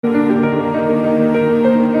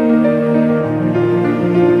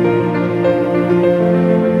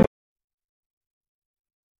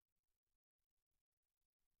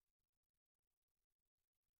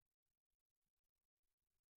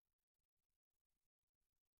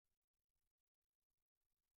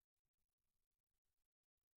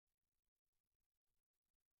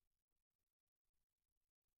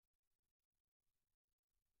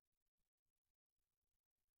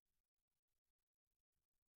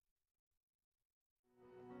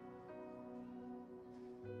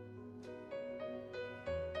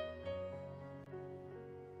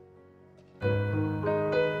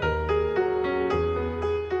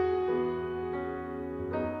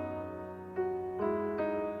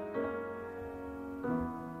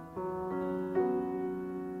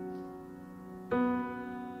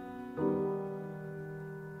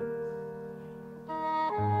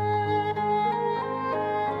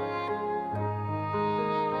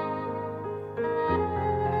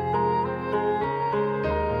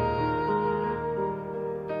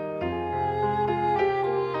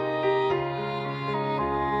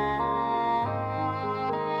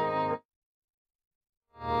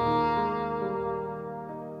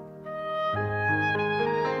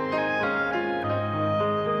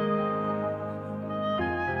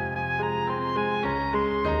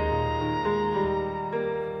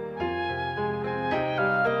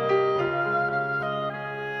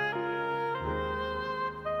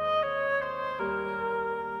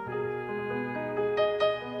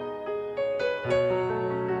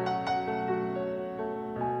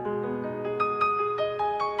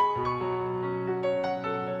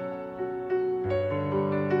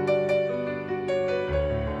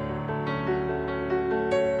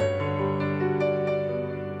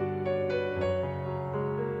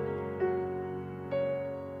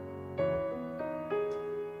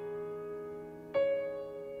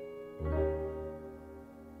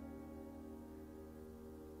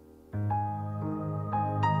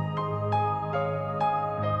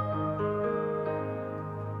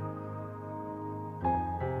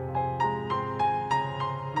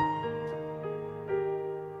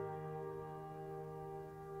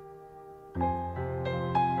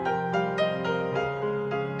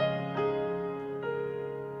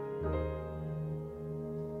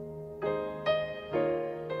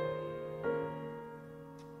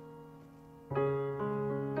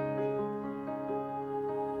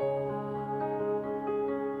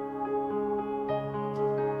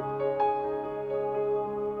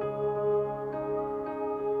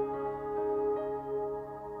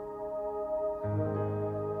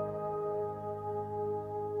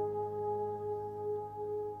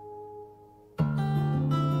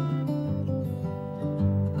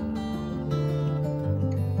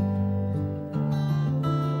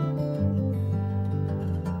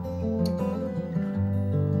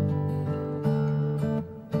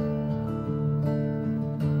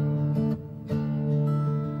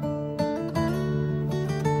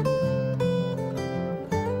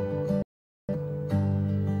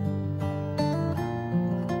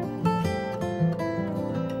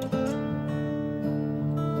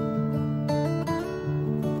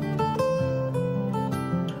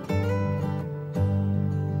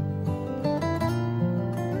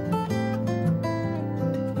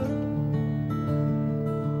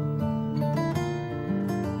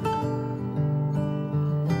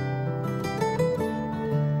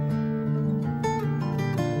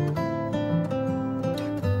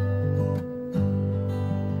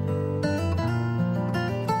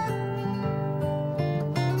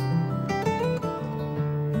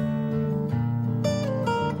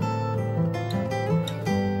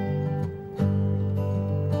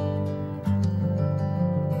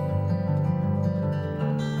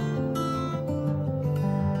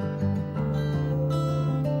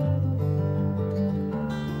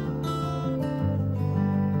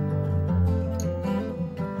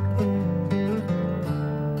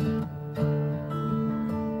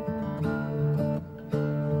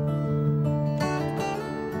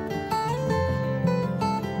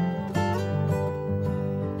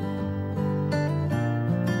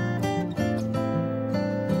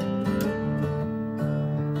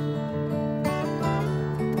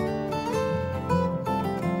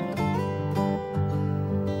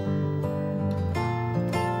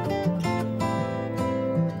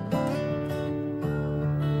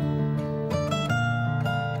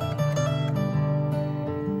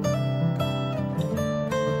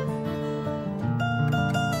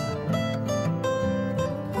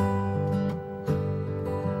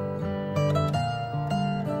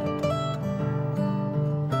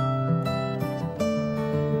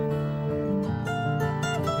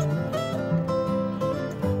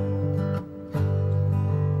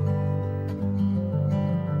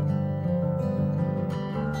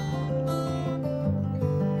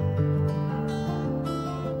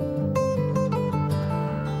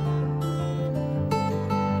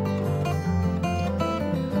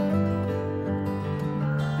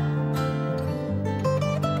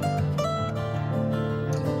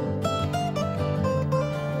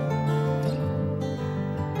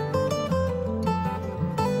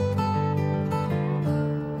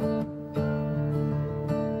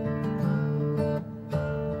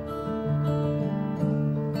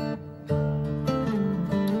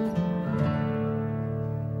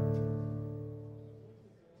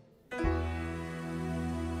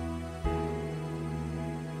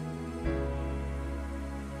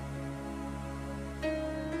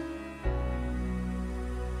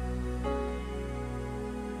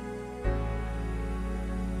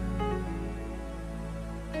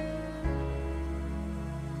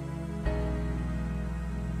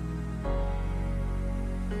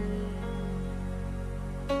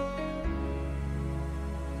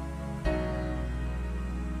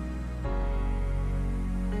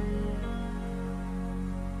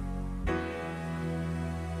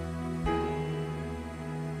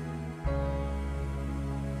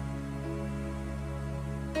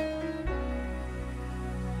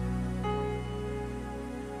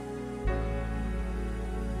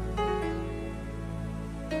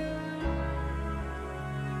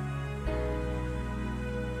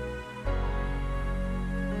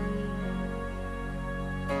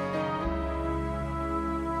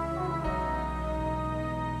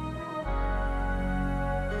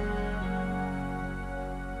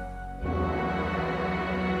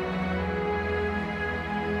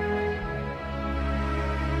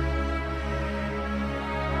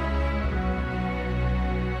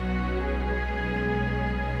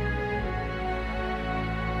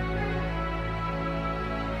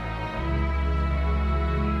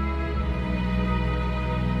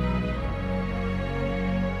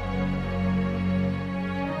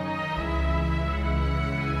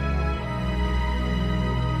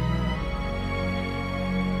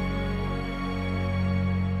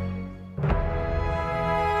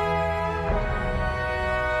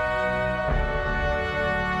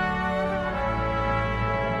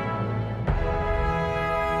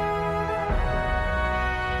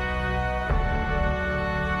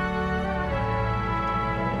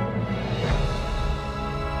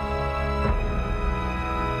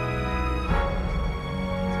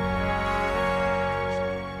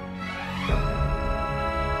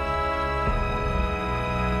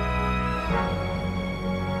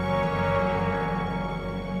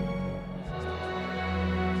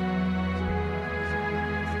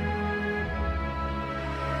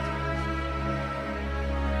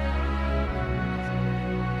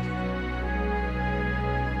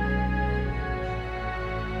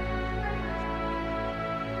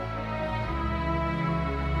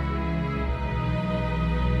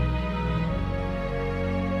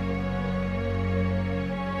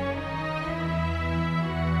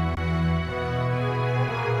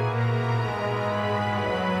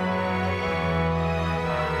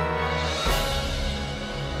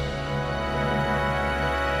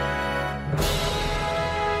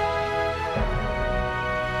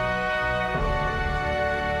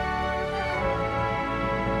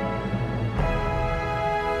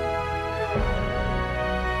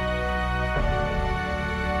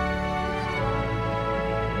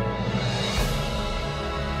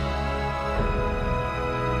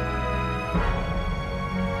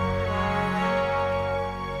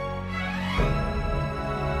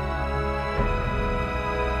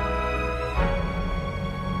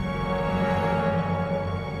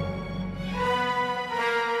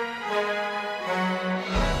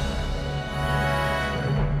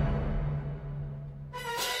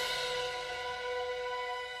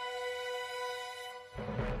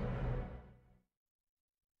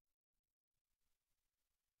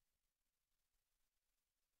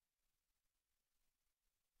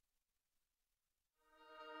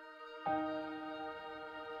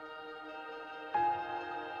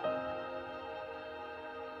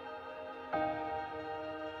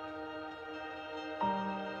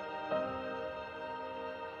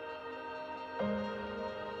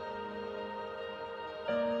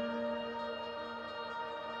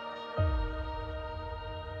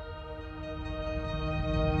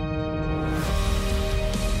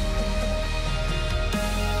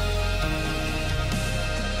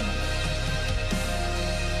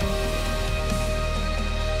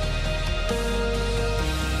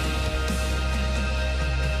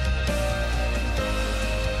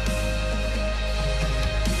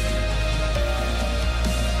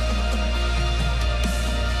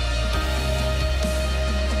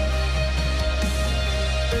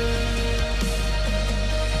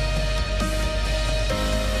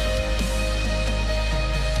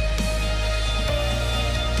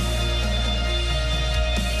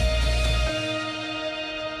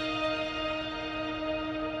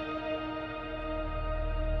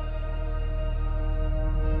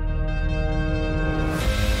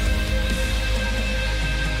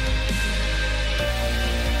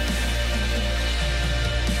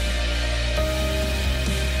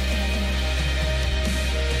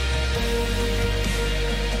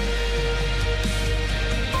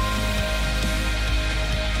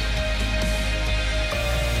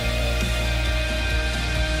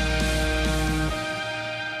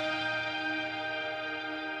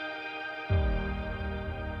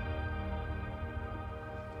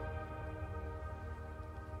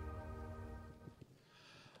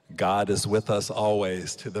God is with us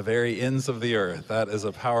always to the very ends of the earth. That is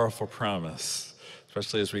a powerful promise,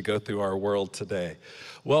 especially as we go through our world today.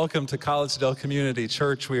 Welcome to Collegedale Community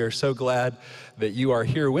Church. We are so glad that you are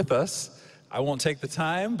here with us. I won't take the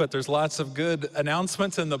time, but there's lots of good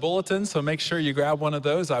announcements in the bulletin, so make sure you grab one of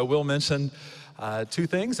those. I will mention two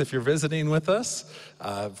things. If you're visiting with us,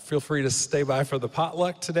 feel free to stay by for the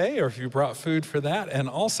potluck today, or if you brought food for that. And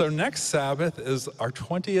also next Sabbath is our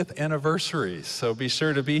 20th anniversary, so be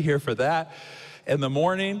sure to be here for that in the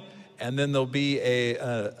morning. And then there'll be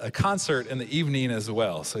a concert in the evening as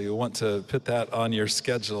well, so you'll want to put that on your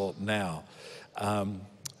schedule now.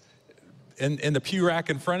 In the pew rack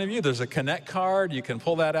in front of you, there's a Connect card. You can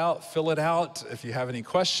pull that out, fill it out. If you have any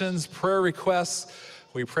questions, prayer requests,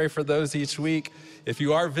 we pray for those each week. If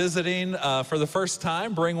you are visiting for the first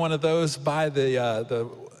time, bring one of those by the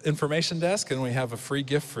information desk, and we have a free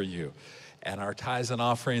gift for you. And our tithes and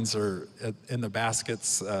offerings are in the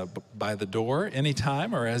baskets by the door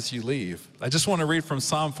anytime or as you leave. I just want to read from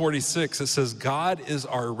Psalm 46. It says, God is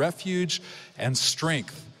our refuge and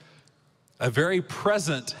strength, a very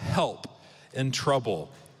present help in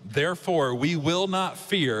trouble. Therefore, we will not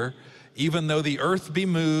fear, even though the earth be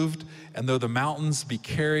moved and though the mountains be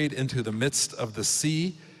carried into the midst of the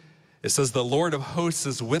sea. It says, the Lord of hosts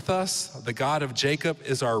is with us. The God of Jacob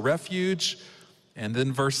is our refuge. And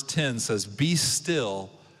then verse 10 says, be still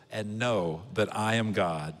and know that I am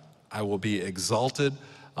God. I will be exalted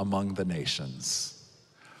among the nations.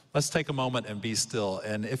 Let's take a moment and be still.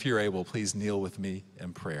 And if you're able, please kneel with me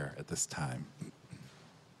in prayer at this time.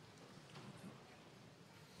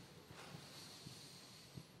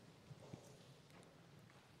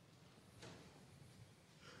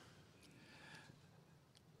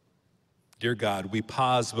 Dear God, we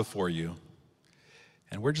pause before you,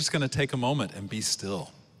 and we're just going to take a moment and be still.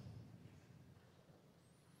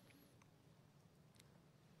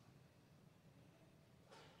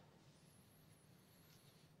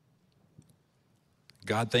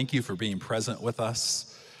 God, thank you for being present with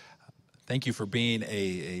us. Thank you for being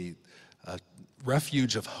a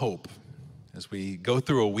refuge of hope. As we go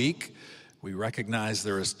through a week, we recognize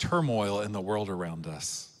there is turmoil in the world around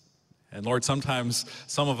us. And Lord, sometimes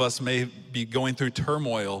some of us may be going through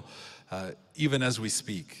turmoil even as we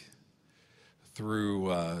speak,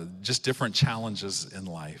 through just different challenges in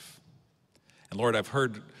life. And Lord, I've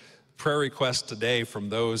heard prayer requests today from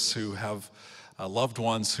those who have loved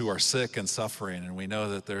ones who are sick and suffering. And we know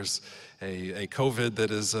that there's a COVID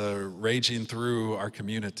that is raging through our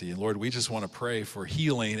community. And Lord, we just want to pray for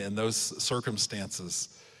healing in those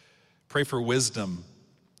circumstances. Pray for wisdom.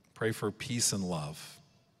 Pray for peace and love.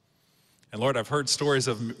 And Lord, I've heard stories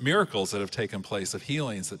of miracles that have taken place, of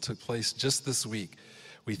healings that took place just this week.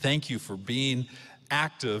 We thank you for being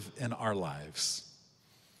active in our lives.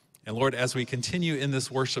 And Lord, as we continue in this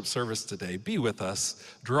worship service today, be with us.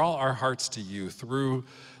 Draw our hearts to you through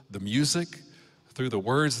the music, through the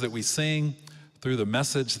words that we sing, through the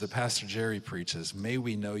message that Pastor Jerry preaches. May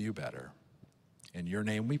we know you better. In your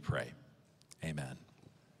name we pray. Amen.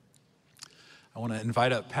 I want to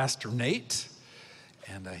invite up Pastor Nate.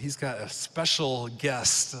 And he's got a special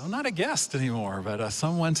guest, well, not a guest anymore, but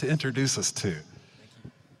someone to introduce us to.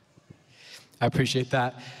 I appreciate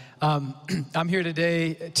that. I'm here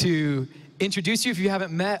today to introduce you, if you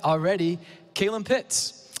haven't met already, Calum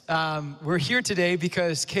Pitts. We're here today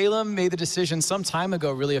because Calum made the decision some time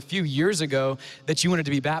ago, really a few years ago, that you wanted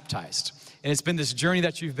to be baptized. And it's been this journey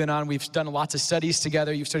that you've been on. We've done lots of studies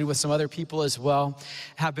together. You've studied with some other people as well,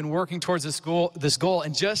 have been working towards this goal,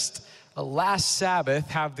 and just last Sabbath,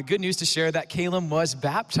 have the good news to share that Calum was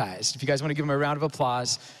baptized. If you guys want to give him a round of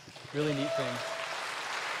applause, really neat thing.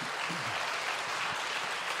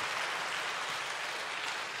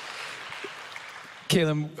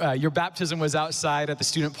 Calum, your baptism was outside at the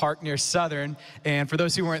student park near Southern, and for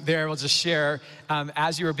those who weren't there, we'll just share,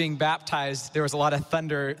 as you were being baptized, there was a lot of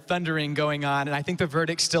thundering going on, and I think the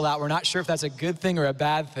verdict's still out. We're not sure if that's a good thing or a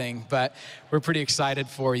bad thing, but we're pretty excited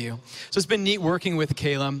for you. So it's been neat working with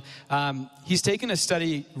Calum. He's taken a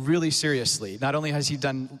study really seriously. Not only has he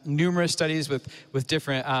done numerous studies with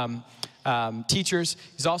different teachers.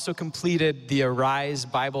 He's also completed the Arise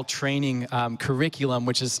Bible Training curriculum,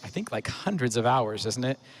 which is, I think, like hundreds of hours, isn't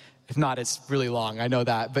it? If not, it's really long, I know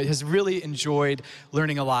that, but has really enjoyed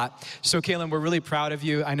learning a lot. So, Calum, we're really proud of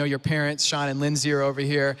you. I know your parents, Sean and Lindsay, are over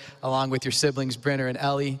here, along with your siblings, Brenner and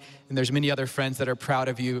Ellie. and there's many other friends that are proud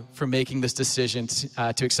of you for making this decision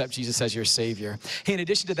to accept Jesus as your Savior. Hey, in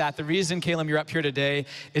addition to that, the reason, Caleb, you're up here today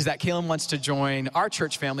is that Caleb wants to join our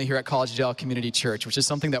church family here at College Dale Community Church, which is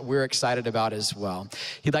something that we're excited about as well.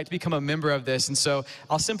 He'd like to become a member of this, and so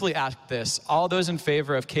I'll simply ask this. All those in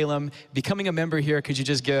favor of Caleb becoming a member here, could you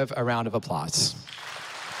just give a round of applause?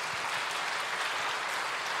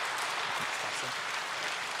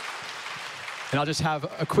 And I'll just have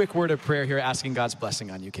a quick word of prayer here, asking God's blessing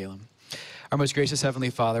on you, Caleb. Our most gracious Heavenly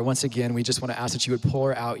Father, once again, we just want to ask that you would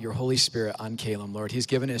pour out your Holy Spirit on Caleb, Lord. He's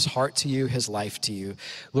given his heart to you, his life to you.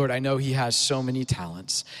 Lord, I know he has so many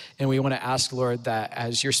talents, and we want to ask, Lord, that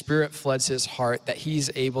as your Spirit floods his heart, that he's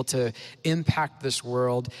able to impact this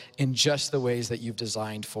world in just the ways that you've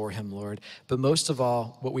designed for him, Lord. But most of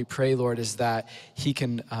all, what we pray, Lord, is that he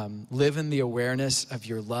can live in the awareness of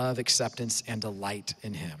your love, acceptance, and delight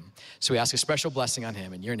in him. So we ask a special blessing on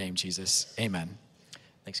him. In your name, Jesus, amen.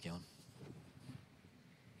 Thanks, Caleb.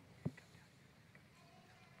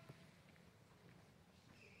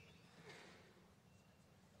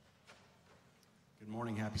 Good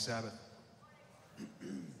morning, happy Sabbath.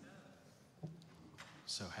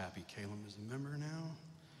 So happy Caleb is a member now.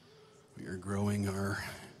 We are growing our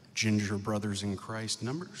ginger brothers in Christ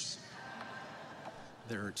numbers.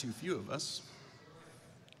 There are too few of us,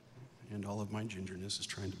 and all of my gingerness is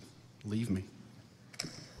trying to leave me.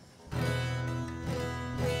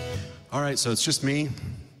 All right, so it's just me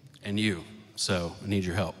and you, so I need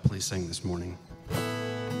your help. Please sing this morning.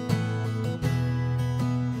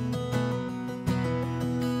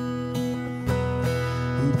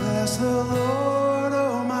 Bless the Lord,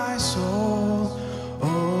 oh my soul,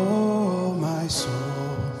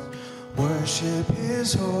 worship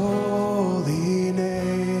his holy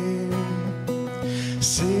name.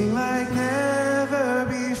 Sing like never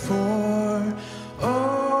before,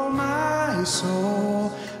 oh my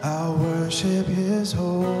soul, I'll worship his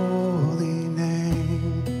holy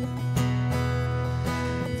name.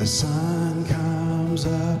 The sun comes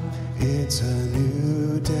up, it's a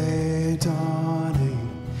new day dawning.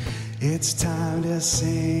 It's time to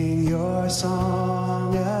sing your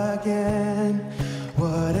song again.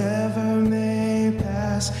 Whatever may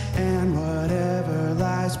pass and whatever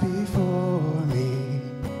lies before me,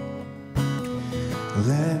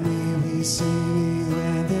 let me be singing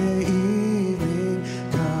when the evening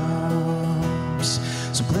comes.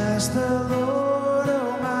 So bless the Lord,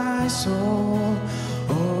 oh my soul,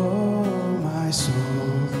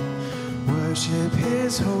 worship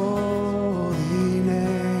his holy name.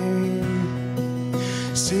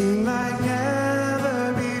 Sing like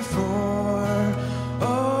never before,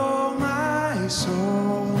 oh my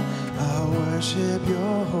soul, I'll worship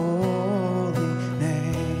your holy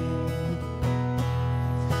name.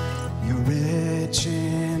 You're rich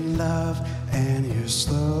in love and you're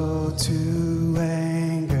slow to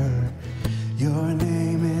anger. Your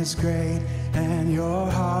name is great and your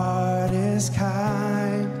heart is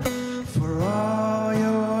kind. For all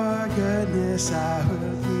your goodness I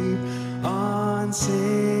will keep on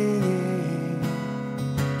singing.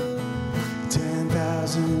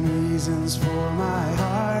 10,000 reasons for my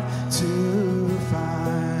heart to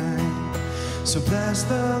find. So bless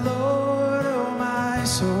the Lord, oh my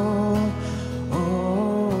soul,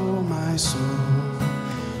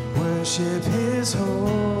 worship his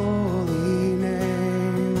holy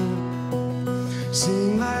name.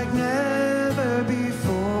 Sing like never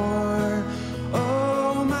before,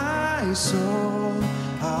 oh my soul,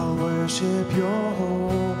 I'll worship your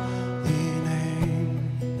holy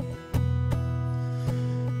name.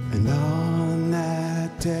 And on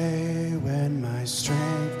that day when my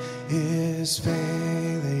strength is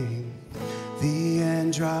failing, the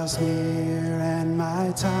end draws near and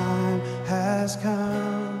my time has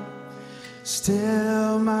come,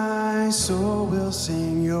 still my soul will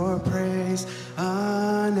sing your praise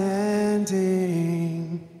unending.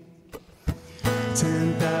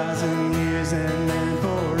 10,000 years and then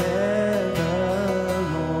forevermore.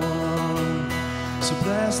 So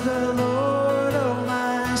bless the Lord, oh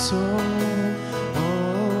my soul,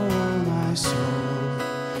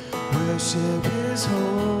 worship his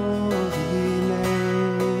holy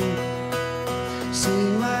name.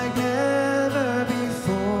 Sing like never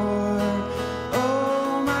before,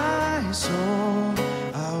 oh my soul,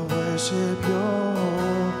 I'll worship your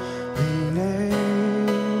holy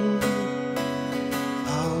name.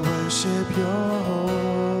 I'll worship your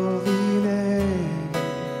holy name.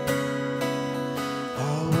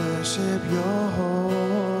 I'll worship your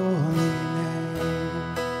holy name.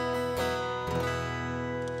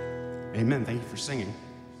 Amen. Thank you for singing.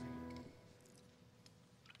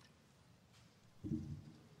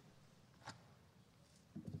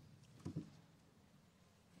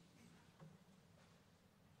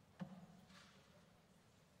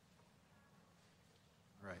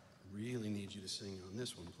 you to sing on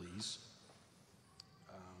this one, please.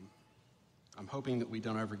 I'm hoping that we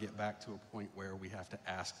don't ever get back to a point where we have to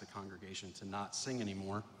ask the congregation to not sing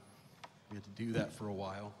anymore. We had to do that for a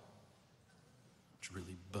while, which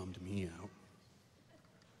really bummed me out.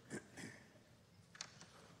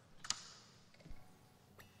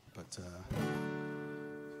 But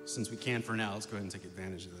since we can for now, let's go ahead and take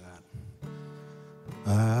advantage of that.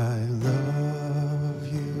 I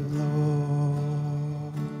love you,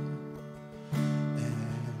 Lord,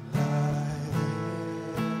 and I lift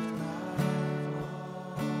my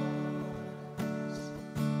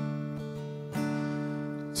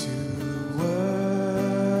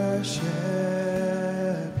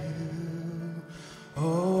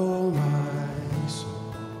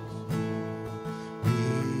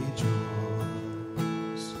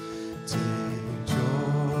voice to worship you,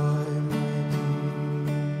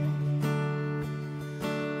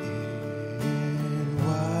 oh my soul, rejoice,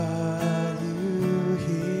 take joy, my King, in what you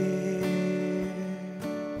hear.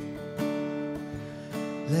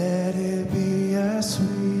 Let it be a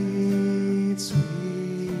sweet,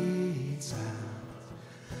 sweet sound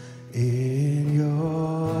in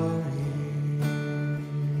your ear.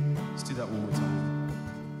 Let's do that one more time.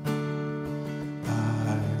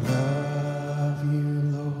 I love you,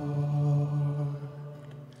 Lord,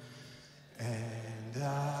 and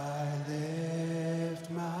I lift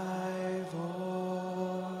my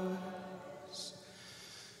voice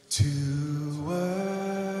to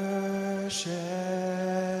worship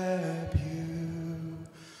you,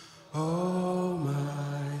 oh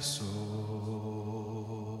my soul,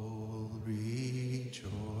 rejoice.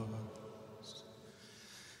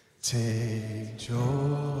 Take joy,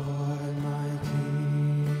 my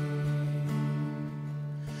King,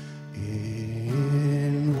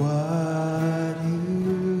 in what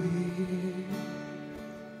you hear.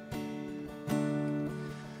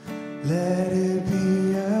 Let it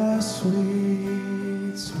be a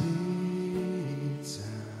sweet, sweet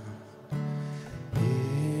sound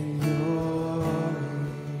in your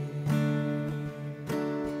ear.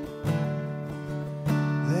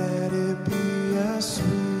 Let it be a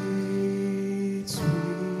sweet,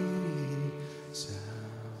 sweet sound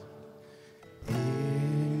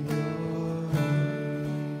in your ear.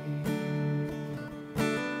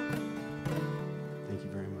 Thank you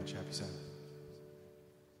very much. Happy Sabbath.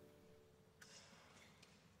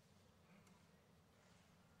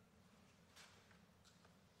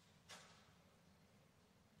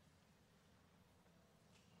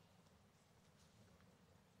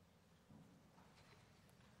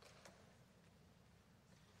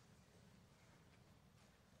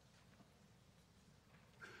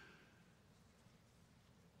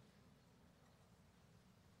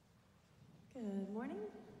 Good morning.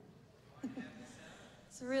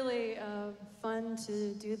 It's really fun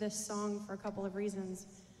to do this song for a couple of reasons.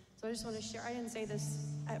 So I just want to share, I didn't say this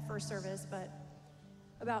at first service, but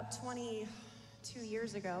about 22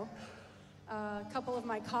 years ago, a couple of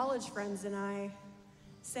my college friends and I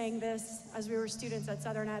sang this as we were students at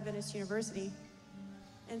Southern Adventist University.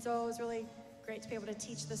 And so it was really great to be able to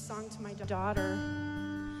teach this song to my daughter.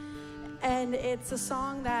 And it's a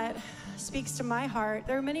song that speaks to my heart.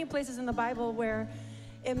 There are many places in the Bible where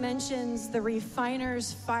it mentions the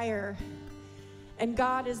refiner's fire, and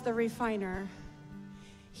God is the refiner.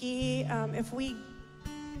 He, if we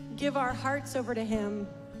give our hearts over to Him,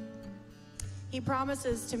 He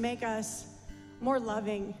promises to make us more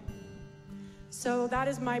loving. So that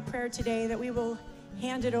is my prayer today, that we will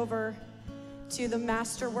hand it over to the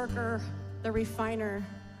master worker, the refiner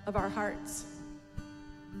of our hearts.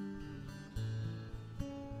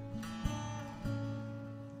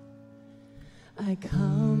 I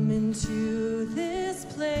come into this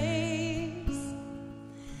place,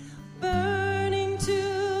 burning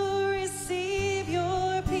to receive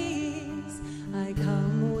your peace. I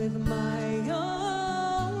come with my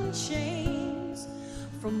own chains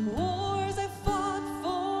from wars I fought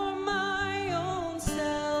for my own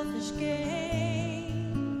selfish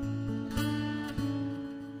gain.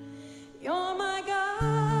 You're my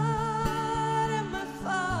God and my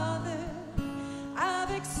Father. I've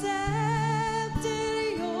accepted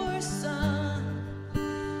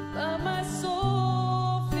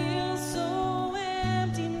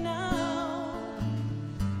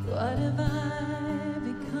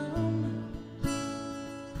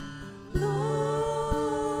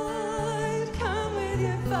Lord,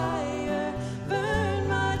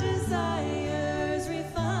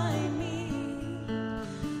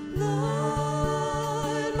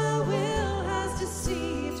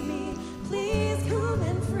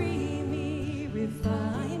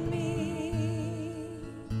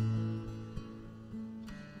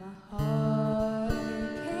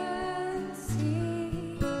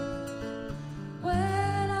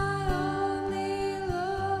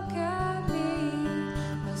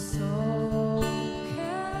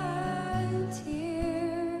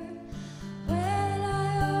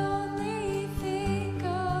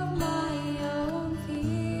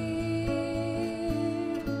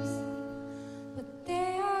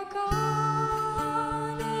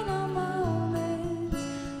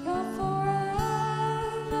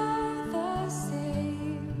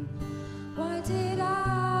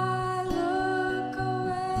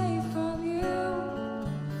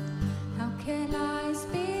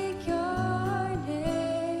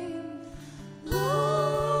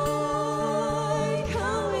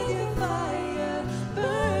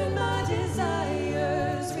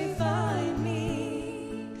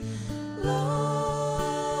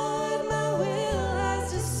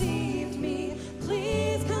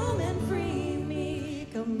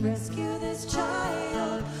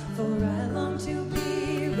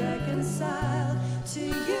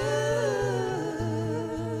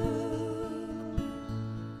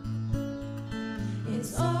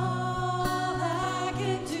 It's all I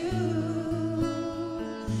can do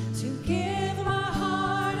to give my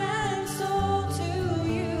heart and soul to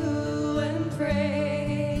you and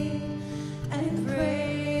pray,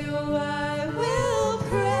 oh, I will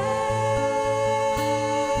pray.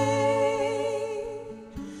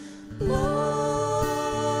 Lord,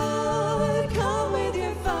 come with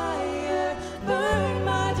your fire, burn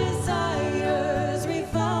my desires,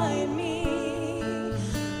 refine me.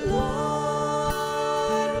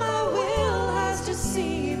 Lord, my will has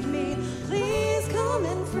deceived me. Please come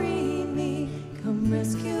and free me. Come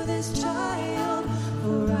rescue this child,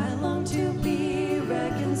 for I long to be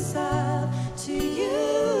reconciled to you.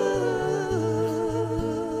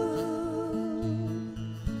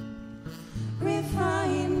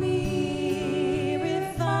 Refine me,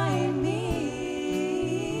 refine me.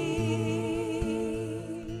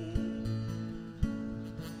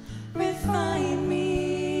 Refine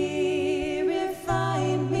me,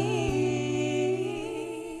 refine me.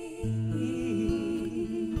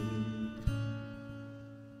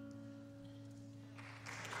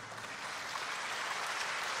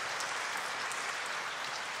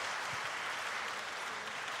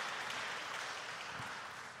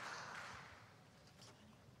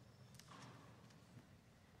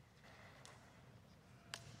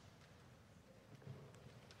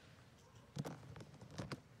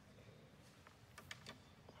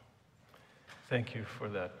 Thank you for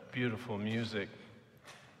that beautiful music.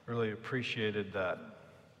 Really appreciated that.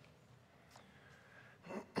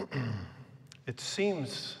 It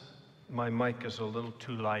seems my mic is a little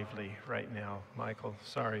too lively right now, Michael.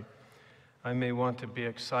 Sorry. I may want to be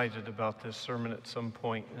excited about this sermon at some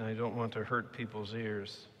point, and I don't want to hurt people's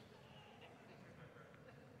ears.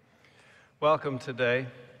 Welcome today.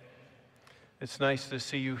 It's nice to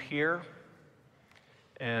see you here,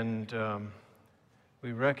 and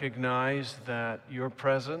we recognize that your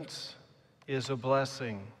presence is a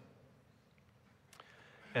blessing.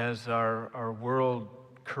 As our world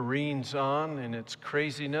careens on in its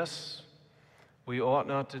craziness, we ought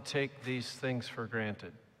not to take these things for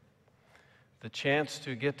granted. The chance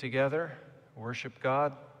to get together, worship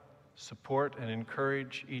God, support and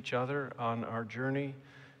encourage each other on our journey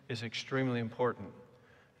is extremely important,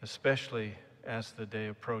 especially as the day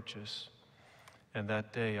approaches. And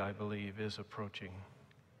that day, I believe, is approaching.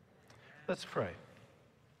 Let's pray.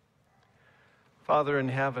 Father in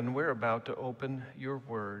heaven, we're about to open your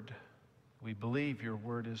word. We believe your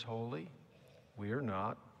word is holy. We are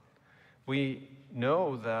not. We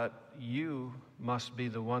know that you must be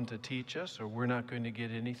the one to teach us, or we're not going to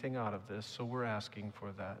get anything out of this, so we're asking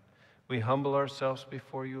for that. We humble ourselves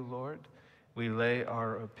before you, Lord. We lay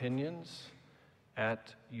our opinions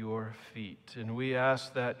at your feet, and we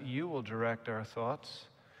ask that you will direct our thoughts,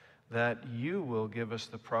 that you will give us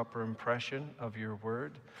the proper impression of your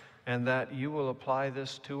word, and that you will apply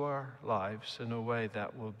this to our lives in a way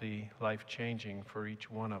that will be life-changing for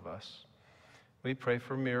each one of us. We pray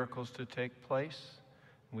for miracles to take place.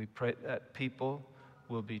 We pray that people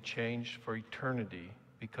will be changed for eternity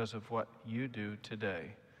because of what you do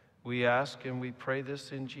today. We ask and we pray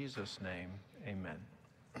this in Jesus' name. Amen.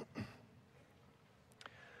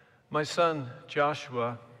 My son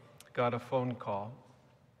Joshua got a phone call.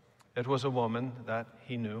 It was a woman that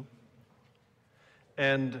he knew.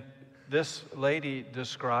 And this lady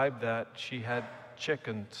described that she had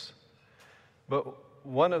chickens. But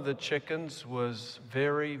one of the chickens was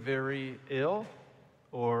very, very ill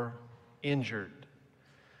or injured.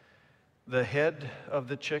 The head of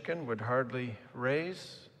the chicken would hardly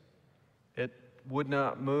raise. It would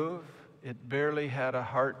not move. It barely had a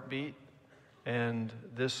heartbeat. And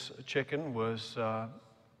this chicken was a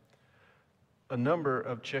number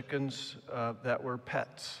of chickens that were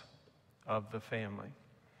pets of the family.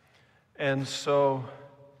 And so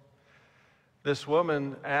this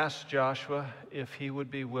woman asked Joshua if he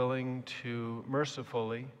would be willing to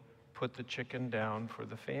mercifully put the chicken down for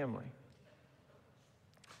the family.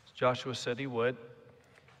 Joshua said he would,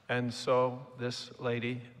 and so this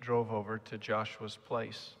lady drove over to Joshua's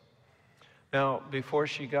place. Now, before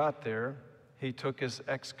she got there, he took his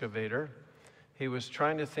excavator. He was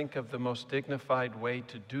trying to think of the most dignified way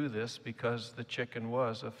to do this because the chicken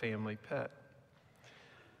was a family pet.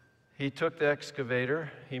 He took the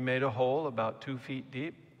excavator, he made a hole about 2 feet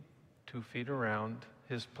deep, 2 feet around.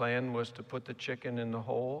 His plan was to put the chicken in the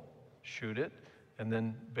hole, shoot it, and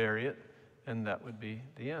then bury it, and that would be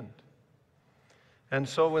the end. And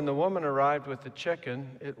so when the woman arrived with the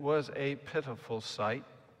chicken, it was a pitiful sight.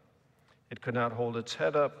 It could not hold its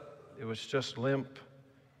head up. It was just limp,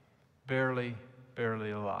 barely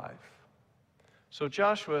alive. So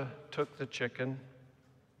Joshua took the chicken,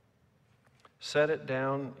 set it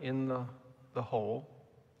down in the hole,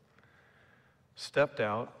 stepped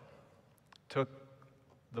out, took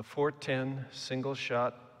the .410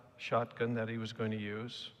 single-shot shotgun that he was going to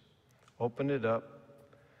use, opened it up,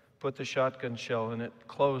 put the shotgun shell in it,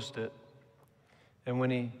 closed it, and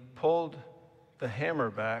when he pulled the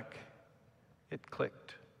hammer back, it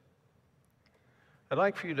clicked. I'd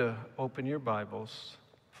like for you to open your Bibles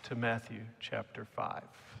to Matthew chapter 5.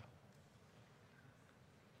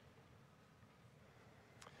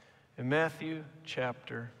 In Matthew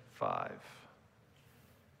chapter 5,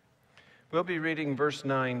 we'll be reading verse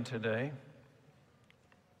 9 today.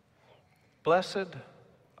 Blessed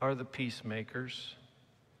are the peacemakers,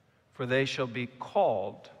 for they shall be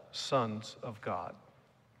called sons of God.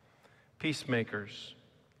 Peacemakers.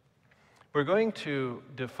 We're going to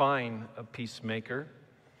define a peacemaker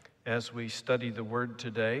as we study the word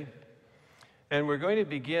today. And we're going to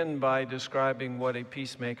begin by describing what a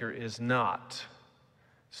peacemaker is not.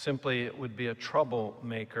 Simply, it would be a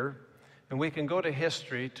troublemaker. And we can go to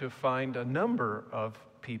history to find a number of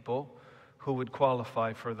people who would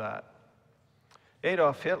qualify for that.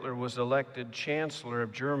 Adolf Hitler was elected Chancellor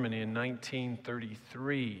of Germany in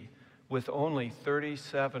 1933 with only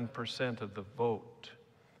 37% of the vote.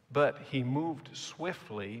 But he moved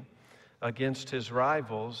swiftly against his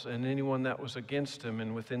rivals and anyone that was against him,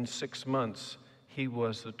 and within 6 months, he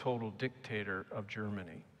was the total dictator of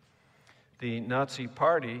Germany. The Nazi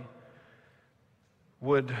Party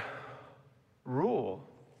would rule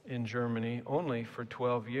in Germany only for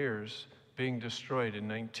 12 years, being destroyed in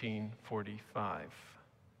 1945.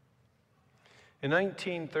 In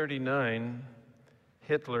 1939,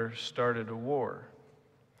 Hitler started a war.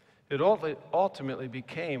 It ultimately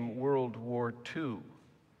became World War II.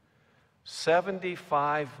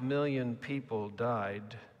 75 million people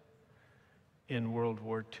died in World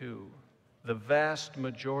War II. The vast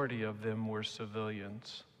majority of them were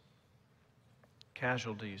civilians,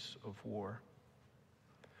 casualties of war.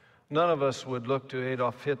 None of us would look to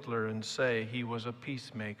Adolf Hitler and say he was a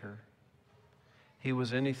peacemaker. He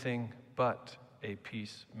was anything but a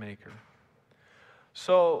peacemaker.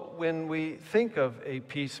 So when we think of a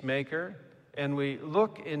peacemaker and we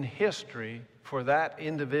look in history for that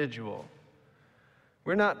individual,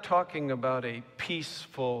 we're not talking about a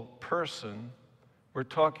peaceful person. We're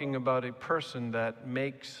talking about a person that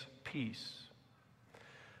makes peace.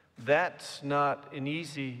 That's not an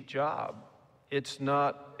easy job. It's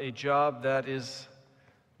not a job that is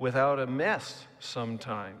without a mess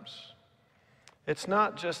sometimes. It's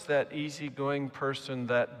not just that easygoing person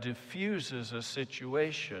that diffuses a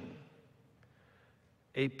situation.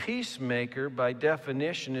 A peacemaker, by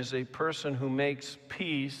definition, is a person who makes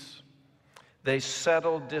peace. They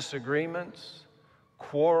settle disagreements,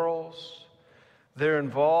 quarrels. They're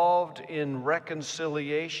involved in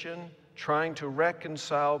reconciliation, trying to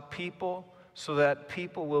reconcile people so that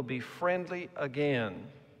people will be friendly again.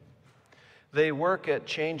 They work at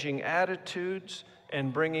changing attitudes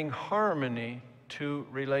and bringing harmony to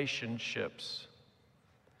relationships.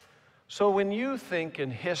 So when you think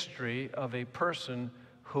in history of a person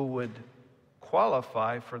who would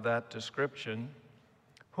qualify for that description,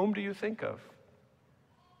 whom do you think of?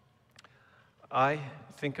 I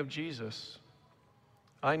think of Jesus.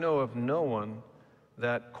 I know of no one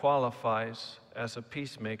that qualifies as a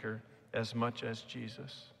peacemaker as much as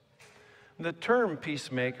Jesus. The term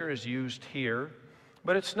peacemaker is used here,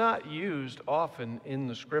 but it's not used often in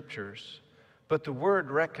the scriptures. But the word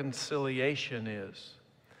reconciliation is.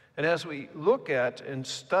 And as we look at and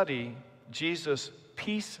study Jesus'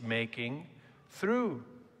 peacemaking through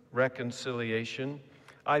reconciliation,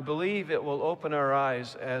 I believe it will open our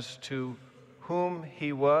eyes as to whom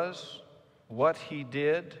he was, what he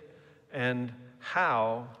did, and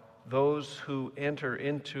how those who enter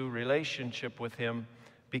into relationship with him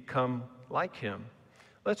become like him.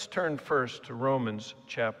 Let's turn first to Romans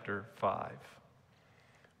chapter 5.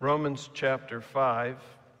 Romans chapter 5,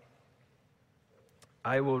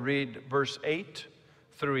 I will read verse 8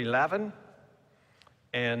 through 11,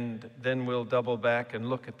 and then we'll double back and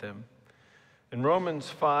look at them. In Romans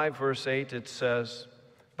 5, verse 8, it says,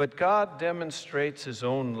 "But God demonstrates his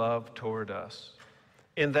own love toward us,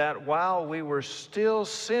 in that while we were still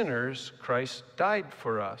sinners, Christ died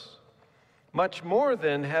for us. Much more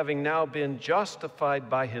than having now been justified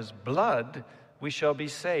by his blood, we shall be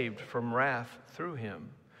saved from wrath through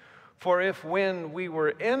him. For if when we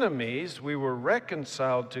were enemies, we were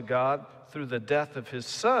reconciled to God through the death of his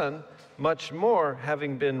Son, much more,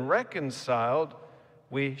 having been reconciled,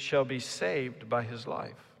 we shall be saved by his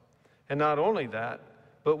life. And not only that,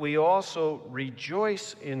 but we also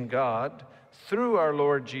rejoice in God through our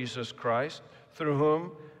Lord Jesus Christ, through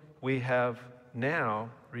whom we have now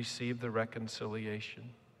received the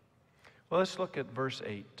reconciliation. Well, let's look at verse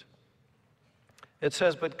 8. It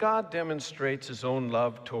says, "But God demonstrates his own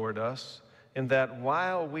love toward us, in that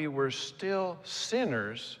while we were still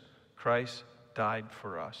sinners, Christ died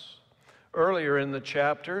for us." Earlier in the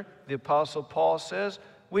chapter, the Apostle Paul says,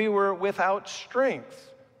 "We were without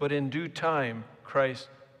strength, but in due time Christ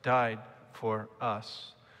died for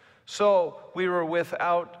us." So we were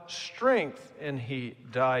without strength, and he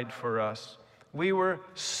died for us. We were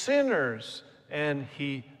sinners, and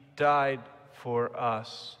he died for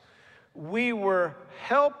us. We were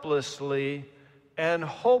helplessly and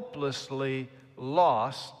hopelessly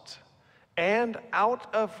lost and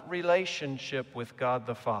out of relationship with God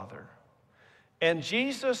the Father. And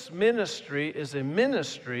Jesus' ministry is a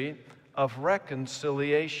ministry of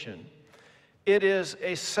reconciliation. It is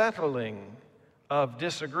a settling of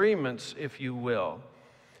disagreements, if you will.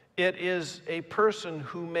 It is a person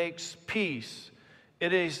who makes peace.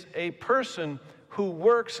 It is a person who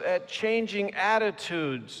works at changing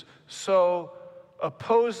attitudes so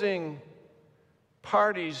opposing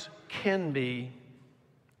parties can be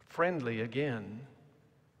friendly again.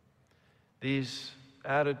 These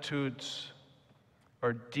attitudes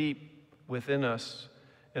are deep within us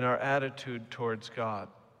in our attitude towards God.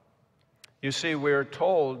 You see, we're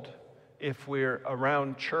told, if we're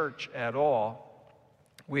around church at all,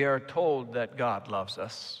 we are told that God loves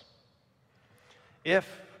us.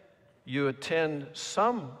 If you attend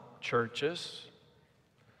some churches,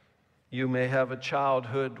 you may have a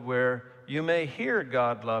childhood where you may hear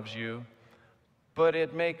God loves you, but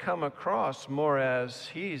it may come across more as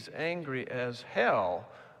he's angry as hell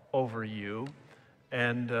over you,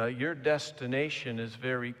 and your destination is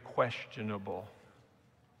very questionable.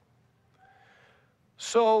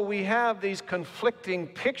 So we have these conflicting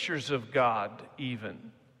pictures of God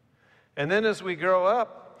even. And then as we grow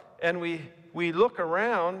up and we look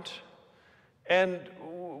around and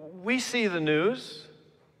we see the news,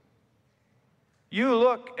 you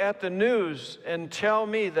look at the news and tell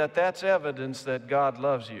me that that's evidence that God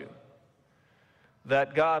loves you,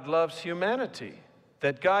 that God loves humanity,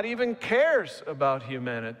 that God even cares about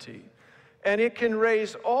humanity. And it can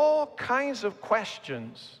raise all kinds of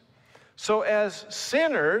questions. So as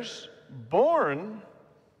sinners born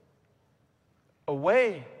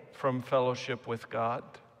away from fellowship with God,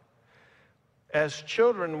 as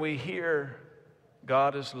children we hear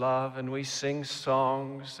God is love and we sing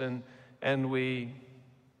songs and we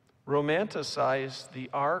romanticize the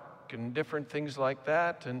ark and different things like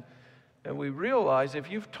that. And we realize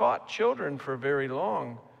if you've taught children for very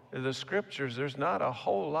long the scriptures, there's not a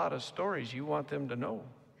whole lot of stories you want them to know.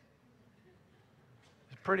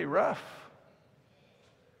 It's pretty rough.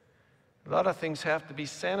 A lot of things have to be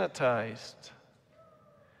sanitized.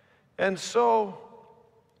 And so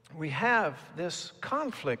we have this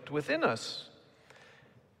conflict within us.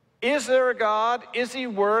 Is there a God? Is he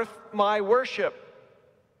worth my worship?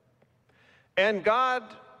 And God,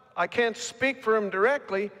 I can't speak for him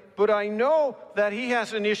directly, but I know that he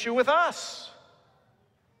has an issue with us.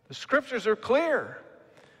 The scriptures are clear.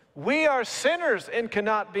 We are sinners and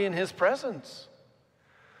cannot be in his presence.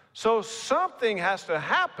 So something has to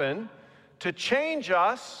happen to change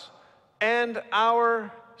us and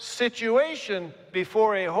our situation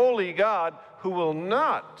before a holy God who will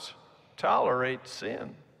not tolerate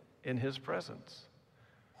sin in his presence.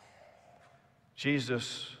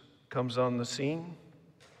 Jesus comes on the scene,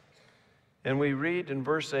 and we read in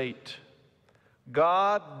verse 8,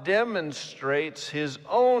 God demonstrates his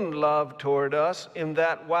own love toward us in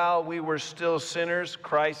that while we were still sinners,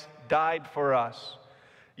 Christ died for us.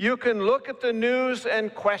 You can look at the news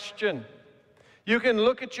and question. You can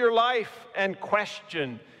look at your life and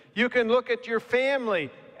question. You can look at your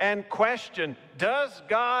family and question, does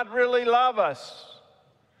God really love us?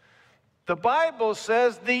 The Bible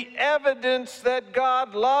says the evidence that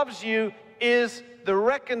God loves you is the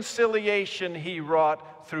reconciliation he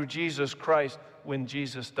wrought through Jesus Christ when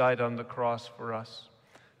Jesus died on the cross for us.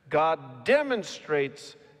 God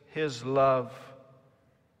demonstrates his love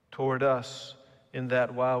toward us in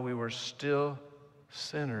that while we were still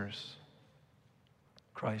sinners,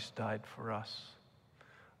 Christ died for us.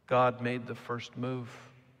 God made the first move.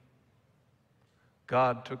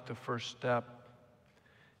 God took the first step,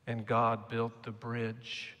 and God built the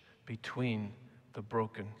bridge between the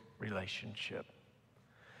broken relationship.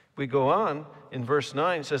 We go on in verse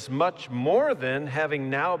 9, it says, much more then, having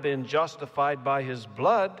now been justified by his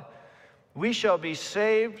blood, we shall be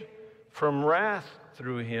saved from wrath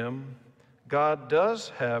through him. God does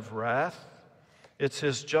have wrath. It's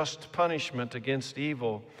his just punishment against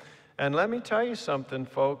evil. And let me tell you something,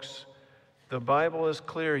 folks. The Bible is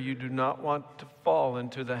clear. You do not want to fall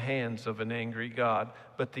into the hands of an angry God.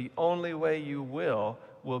 But the only way you will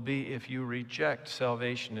be if you reject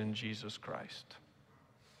salvation in Jesus Christ.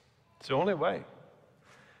 It's the only way.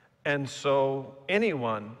 And so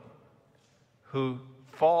anyone who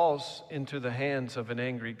falls into the hands of an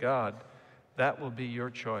angry God, that will be your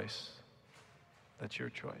choice. That's your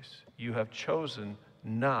choice. You have chosen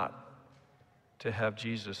not to have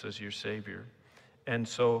Jesus as your Savior. And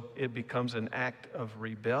so it becomes an act of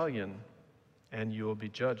rebellion, and you will be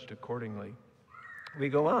judged accordingly. We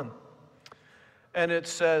go on. And it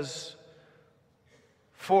says,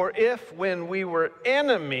 for if when we were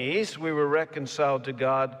enemies, we were reconciled to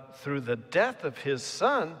God through the death of his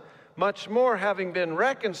Son, much more, having been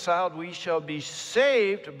reconciled, we shall be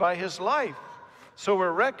saved by his life. So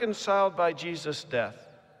we're reconciled by Jesus' death.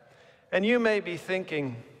 And you may be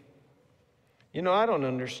thinking, I don't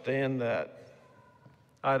understand that.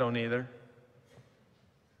 I don't either.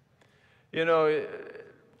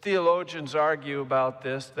 Theologians argue about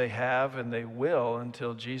this. They have and they will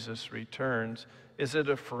until Jesus returns. Is it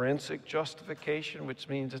a forensic justification, which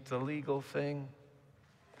means it's a legal thing?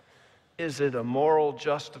 Is it a moral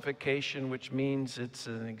justification, which means it's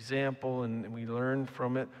an example and we learn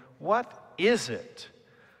from it? What is it?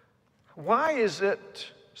 Why is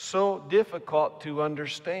it so difficult to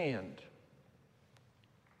understand?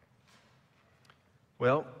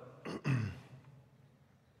 Well,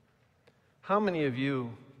 how many of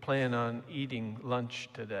you plan on eating lunch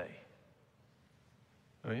today?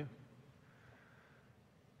 Are you?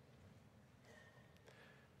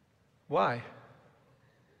 Why?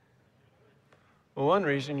 Well, one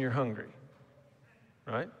reason, you're hungry,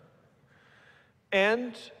 right?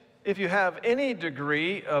 And if you have any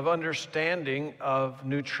degree of understanding of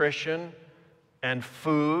nutrition and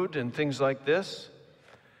food and things like this,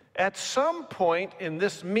 at some point in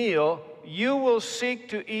this meal, you will seek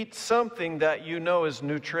to eat something that you know is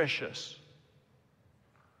nutritious.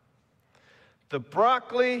 The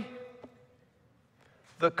broccoli,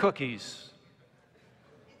 the cookies.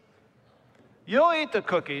 You'll eat the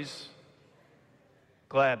cookies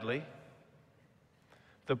gladly.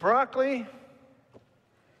 The broccoli,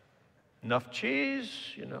 enough cheese,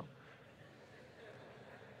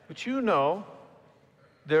 But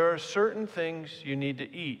there are certain things you need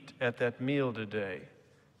to eat at that meal today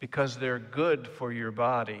because they're good for your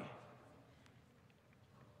body.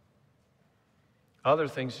 Other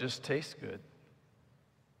things just taste good.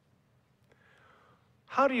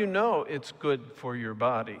 How do you know it's good for your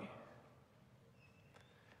body?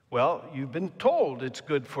 Well, you've been told it's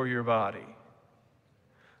good for your body.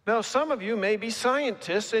 Now, some of you may be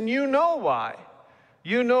scientists, and you know why.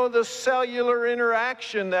 You know the cellular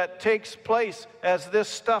interaction that takes place as this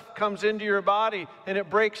stuff comes into your body and it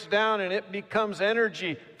breaks down and it becomes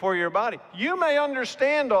energy for your body. You may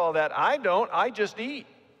understand all that. I don't. I just eat.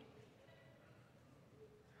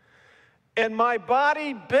 And my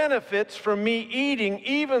body benefits from me eating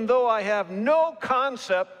even though I have no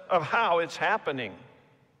concept of how it's happening.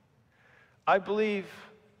 I believe,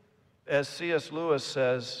 as C.S. Lewis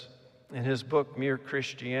says in his book, Mere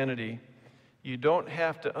Christianity, you don't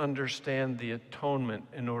have to understand the atonement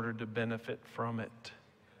in order to benefit from it.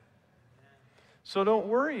 So don't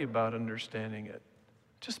worry about understanding it.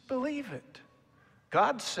 Just believe it.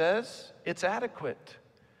 God says it's adequate.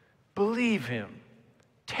 Believe him.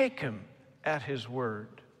 Take him at his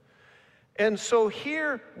word. And so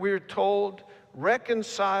here we're told,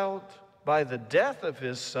 reconciled by the death of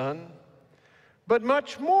his Son, but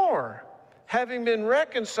much more, having been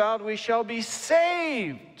reconciled, we shall be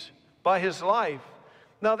saved by his life.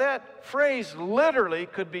 Now that phrase literally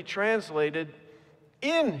could be translated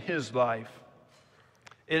in his life.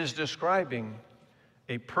 It is describing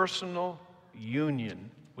a personal union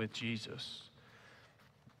with Jesus,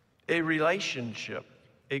 a relationship,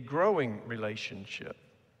 a growing relationship.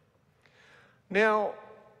 Now,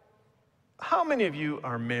 how many of you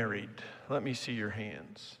are married? Let me see your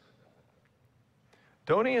hands.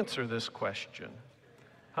 Don't answer this question.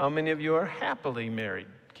 How many of you are happily married?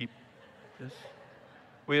 Keep this.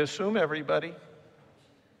 We assume everybody.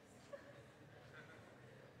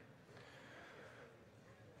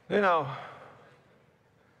 Now,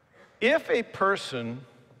 if a person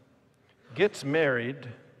gets married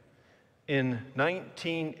in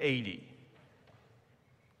 1980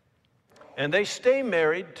 and they stay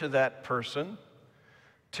married to that person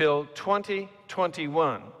till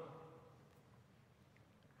 2021,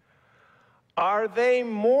 are they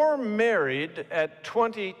more married at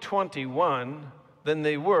 2021 than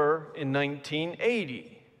they were in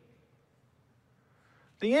 1980?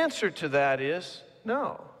 The answer to that is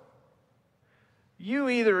no. You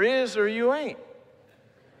either is or you ain't.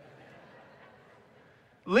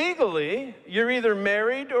 Legally, you're either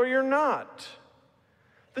married or you're not.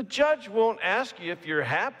 The judge won't ask you if you're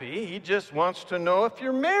happy. He just wants to know if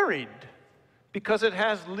you're married, because it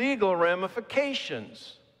has legal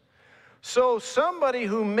ramifications. So somebody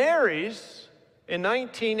who marries in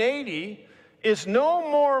 1980 is no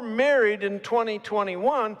more married in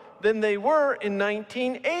 2021 than they were in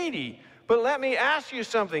 1980. But let me ask you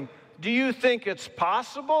something. Do you think it's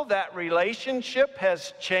possible that relationship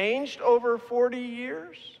has changed over 40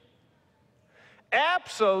 years?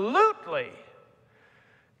 Absolutely.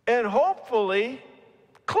 And hopefully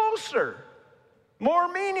closer,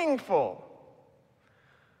 more meaningful,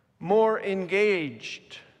 more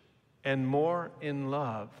engaged, and more in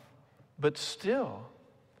love, but still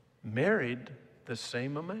married the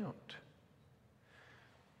same amount.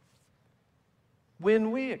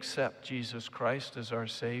 When we accept Jesus Christ as our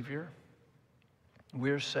Savior,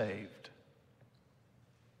 we're saved.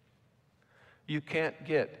 You can't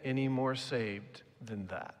get any more saved than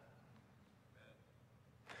that.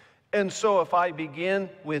 And so if I begin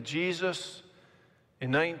with Jesus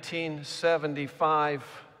in 1975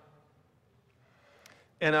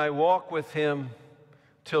 and I walk with him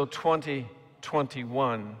till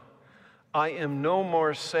 2021, I am no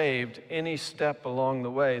more saved any step along the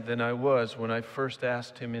way than I was when I first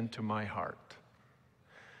asked him into my heart.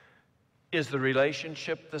 Is the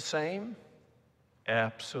relationship the same?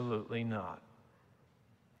 Absolutely not.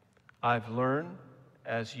 I've learned,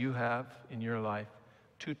 as you have in your life,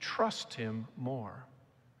 to trust him more.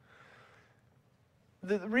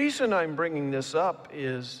 The reason I'm bringing this up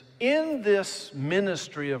is in this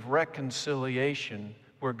ministry of reconciliation,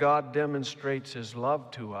 where God demonstrates his love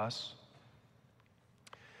to us,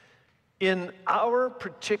 in our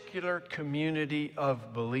particular community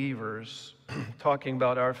of believers, talking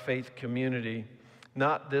about our faith community,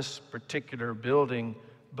 not this particular building,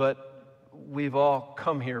 but we've all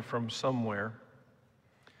come here from somewhere.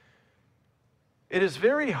 It is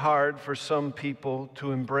very hard for some people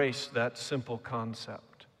to embrace that simple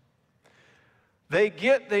concept. They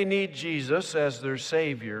get they need Jesus as their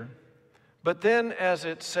Savior, but then, as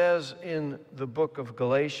it says in the book of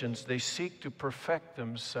Galatians, they seek to perfect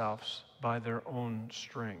themselves by their own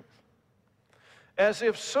strength. As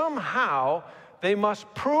if somehow they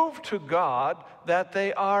must prove to God that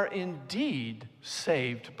they are indeed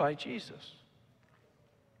saved by Jesus.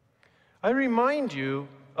 I remind you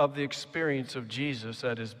of the experience of Jesus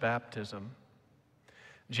at his baptism.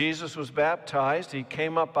 Jesus was baptized, he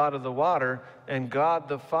came up out of the water, and God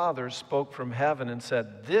the Father spoke from heaven and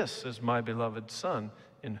said, "This is my beloved Son,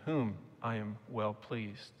 in whom I am well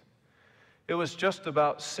pleased." It was just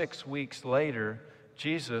about 6 weeks later,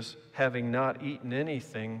 Jesus, having not eaten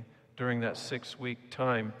anything during that 6-week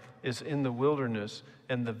time, is in the wilderness,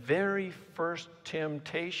 and the very first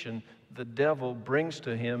temptation the devil brings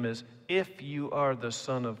to him is, "If you are the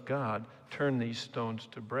Son of God, turn these stones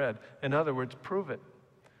to bread." In other words, prove it.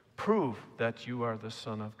 Prove that you are the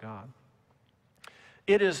Son of God.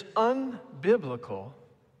 It is unbiblical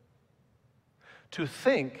to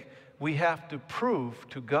think we have to prove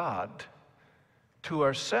to God, to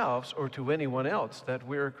ourselves, or to anyone else that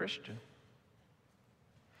we're a Christian.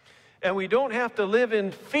 And we don't have to live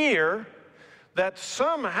in fear that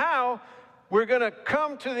somehow we're going to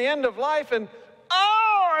come to the end of life and,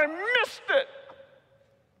 "Oh, I missed it.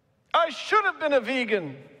 I should have been a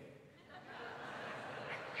vegan."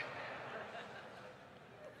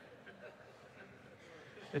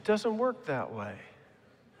 It doesn't work that way.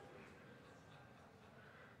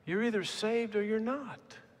 You're either saved or you're not.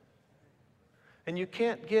 And you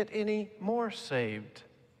can't get any more saved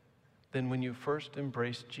than when you first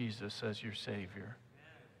embraced Jesus as your Savior.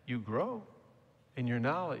 You grow in your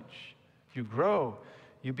knowledge. You grow.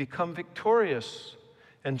 You become victorious.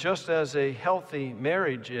 And just as a healthy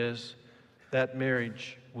marriage is, that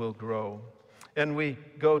marriage will grow. And we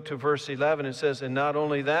go to verse 11. It says, "And not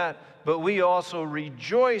only that, but we also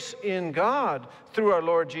rejoice in God through our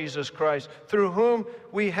Lord Jesus Christ, through whom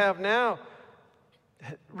we have now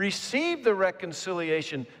received the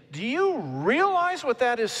reconciliation." Do you realize what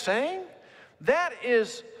that is saying? That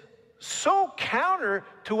is so counter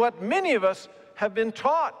to what many of us have been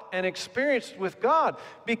taught and experienced with God.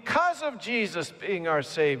 Because of Jesus being our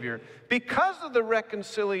Savior, because of the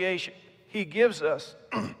reconciliation he gives us,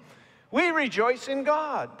 we rejoice in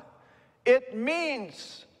God. It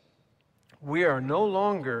means we are no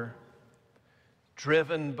longer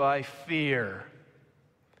driven by fear,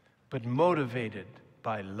 but motivated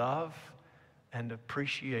by love and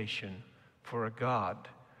appreciation for a God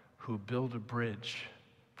who built a bridge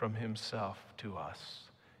from himself to us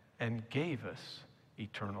and gave us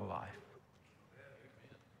eternal life.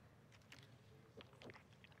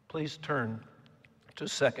 Please turn to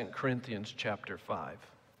 2 Corinthians chapter 5.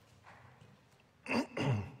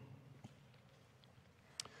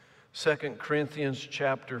 2 Corinthians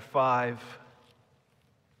chapter 5.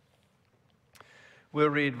 We'll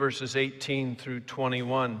read verses 18 through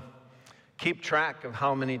 21. Keep track of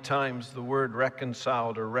how many times the word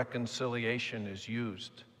reconciled or reconciliation is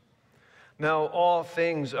used. Now all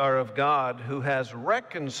things are of God, who has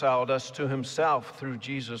reconciled us to himself through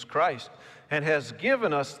Jesus Christ, and has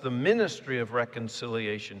given us the ministry of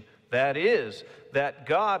reconciliation. That is, that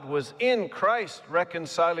God was in Christ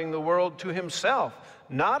reconciling the world to himself,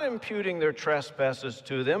 not imputing their trespasses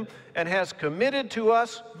to them, and has committed to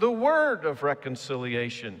us the word of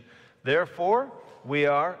reconciliation. Therefore, we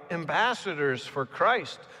are ambassadors for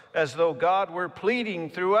Christ, as though God were pleading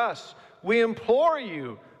through us. We implore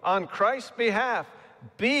you, on Christ's behalf,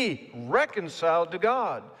 be reconciled to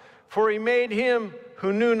God. For he made him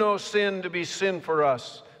who knew no sin to be sin for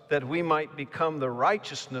us, that we might become the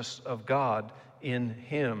righteousness of God in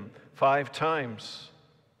him. 5 times,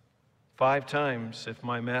 if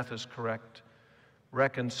my math is correct,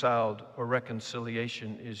 reconciled or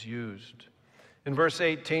reconciliation is used. In verse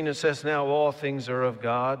 18 it says, now all things are of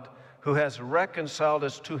God, who has reconciled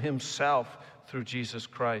us to himself through Jesus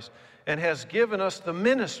Christ, and has given us the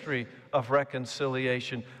ministry of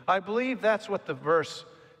reconciliation. I believe that's what the verse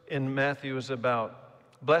in Matthew is about.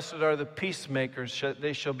 Blessed are the peacemakers,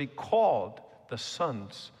 they shall be called the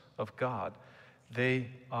sons of God. They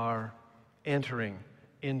are entering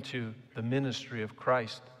into the ministry of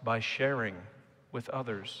Christ by sharing with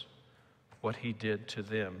others what he did to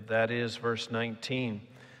them. That is, verse 19,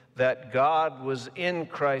 that God was in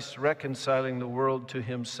Christ reconciling the world to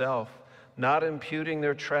himself, not imputing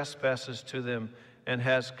their trespasses to them, and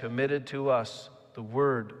has committed to us the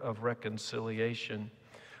word of reconciliation.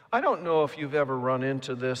 I don't know if you've ever run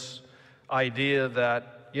into this idea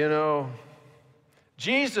that,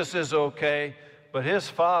 Jesus is okay, but his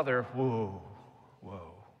Father, whoa.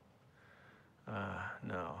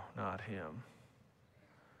 No, not him.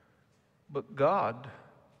 But God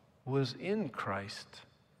was in Christ,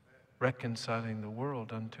 reconciling the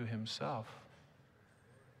world unto himself.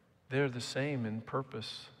 They're the same in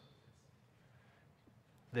purpose.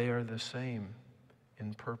 They are the same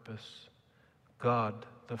in purpose. God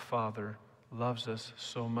the Father loves us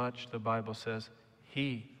so much, the Bible says,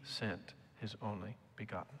 he sent his only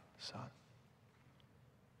begotten Son.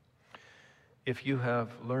 If you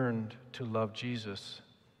have learned to love Jesus,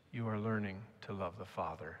 you are learning to love the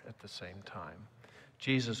Father at the same time.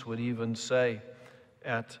 Jesus would even say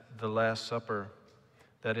at the Last Supper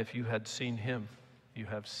that if you had seen him, you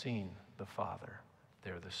have seen the Father.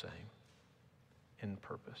 They're the same in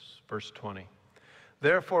purpose. Verse 20.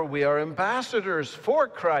 Therefore, we are ambassadors for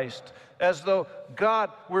Christ, as though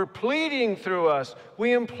God were pleading through us.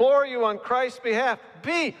 We implore you on Christ's behalf,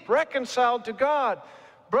 be reconciled to God.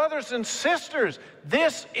 Brothers and sisters,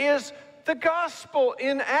 this is the gospel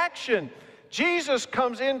in action. Jesus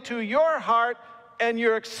comes into your heart, and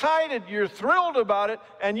you're excited, you're thrilled about it,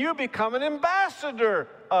 and you become an ambassador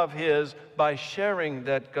of his by sharing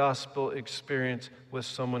that gospel experience with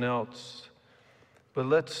someone else. But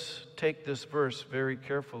let's take this verse very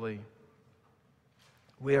carefully.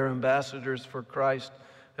 We are ambassadors for Christ,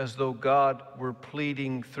 as though God were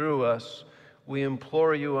pleading through us. We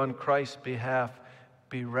implore you on Christ's behalf,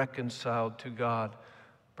 be reconciled to God.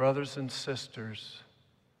 Brothers and sisters,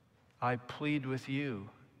 I plead with you,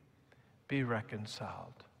 be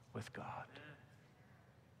reconciled with God.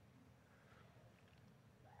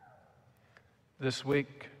 This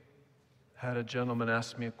week, I had a gentleman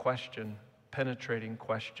ask me a question, penetrating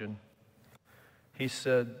question. He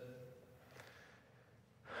said,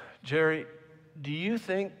 Jerry, do you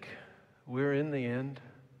think we're in the end?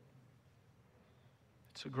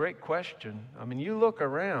 It's a great question. I mean, you look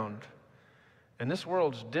around, and this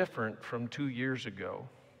world's different from 2 years ago.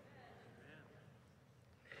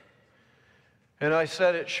 And I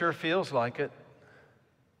said, it sure feels like it.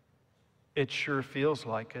 It sure feels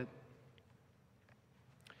like it.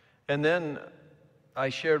 And then I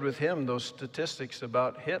shared with him those statistics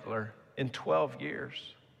about Hitler in 12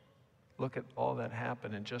 years. Look at all that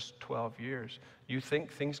happened in just 12 years. You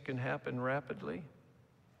think things can happen rapidly?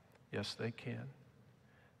 Yes, they can.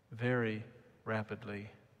 Very rapidly.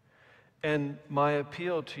 And my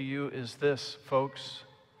appeal to you is this, folks.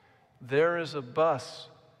 There is a bus.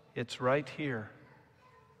 It's right here.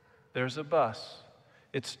 There's a bus.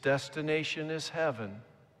 Its destination is heaven.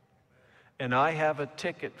 And I have a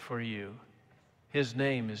ticket for you. His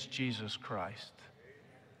name is Jesus Christ.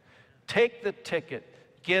 Take the ticket.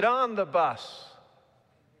 Get on the bus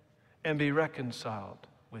and be reconciled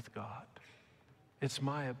with God. It's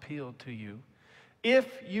my appeal to you. If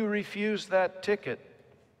you refuse that ticket,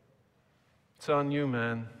 it's on you,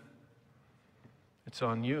 man. It's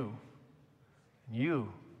on you.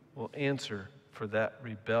 You will answer for that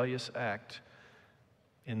rebellious act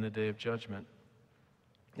in the day of judgment.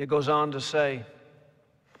 It goes on to say,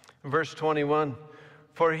 in verse 21,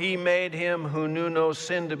 for he made him who knew no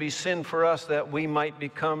sin to be sin for us, that we might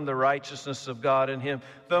become the righteousness of God in him.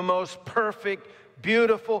 The most perfect,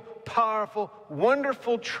 beautiful, powerful,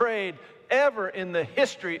 wonderful trade ever in the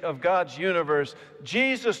history of God's universe.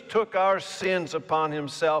 Jesus took our sins upon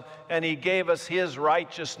himself, and he gave us his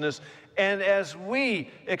righteousness. And as we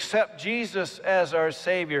accept Jesus as our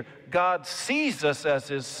Savior, God sees us as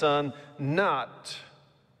his Son, not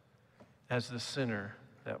as the sinner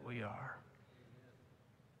that we are.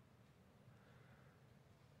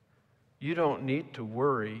 You don't need to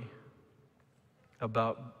worry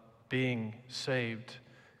about being saved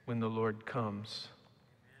when the Lord comes.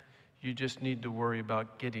 You just need to worry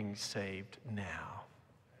about getting saved now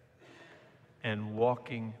and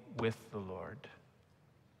walking with the Lord.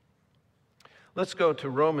 Let's go to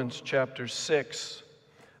Romans chapter 6,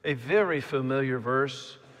 a very familiar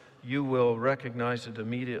verse. You will recognize it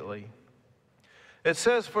immediately. It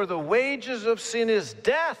says, for the wages of sin is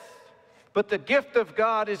death, but the gift of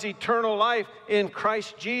God is eternal life in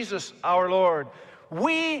Christ Jesus our Lord.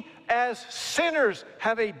 We as sinners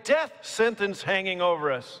have a death sentence hanging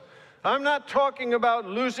over us. I'm not talking about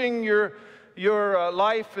losing your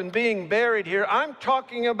life and being buried here. I'm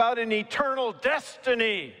talking about an eternal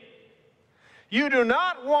destiny. You do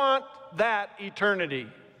not want that eternity.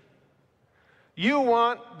 You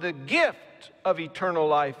want the gift of eternal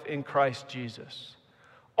life in Christ Jesus.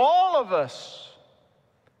 All of us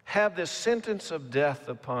have this sentence of death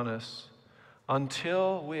upon us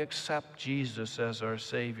until we accept Jesus as our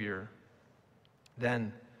Savior.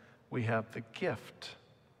 Then we have the gift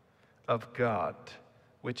of God,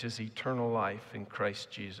 which is eternal life in Christ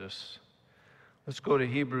Jesus. Let's go to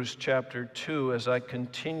Hebrews chapter 2 as I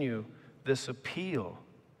continue this appeal,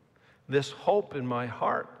 this hope in my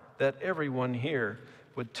heart that everyone here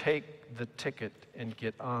would take the ticket and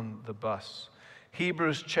get on the bus.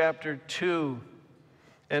 Hebrews chapter 2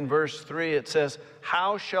 and verse 3, it says,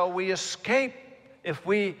 how shall we escape if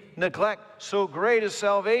we neglect so great a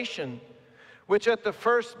salvation, which at the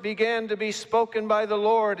first began to be spoken by the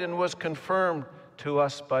Lord and was confirmed to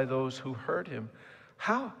us by those who heard him?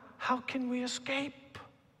 How can we escape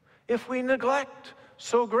if we neglect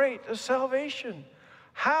so great a salvation?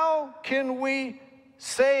 How can we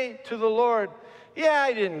say to the Lord, yeah,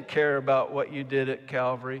 I didn't care about what you did at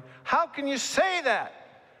Calvary? How can you say that?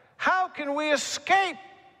 How can we escape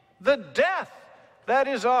the death that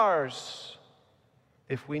is ours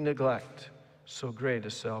if we neglect so great a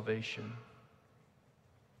salvation?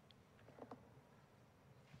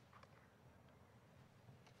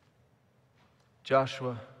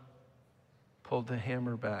 Joshua pulled the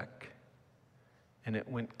hammer back, and it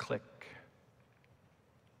went click.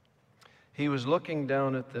 He was looking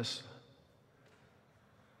down at this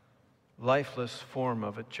lifeless form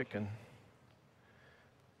of a chicken.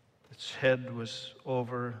 Its head was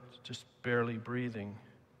over, just barely breathing.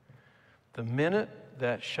 The minute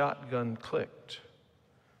that shotgun clicked,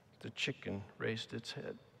 the chicken raised its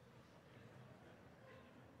head,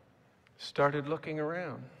 started looking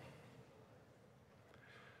around.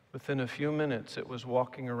 Within a few minutes, it was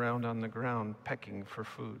walking around on the ground, pecking for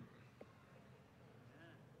food.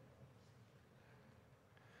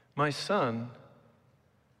 My son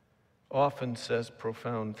often says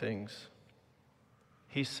profound things.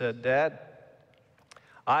 He said, Dad,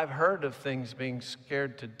 I've heard of things being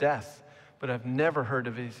scared to death, but I've never heard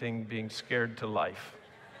of anything being scared to life.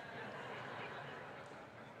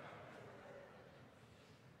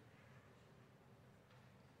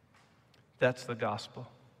 That's the gospel.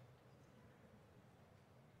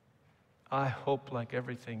 I hope, like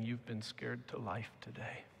everything, you've been scared to life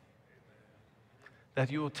today. That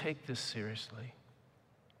you will take this seriously.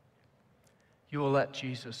 You will let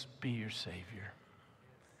Jesus be your Savior.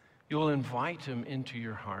 You will invite him into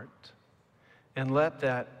your heart and let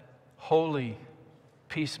that holy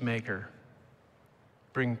peacemaker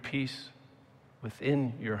bring peace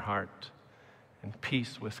within your heart and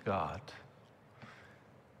peace with God.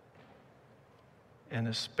 And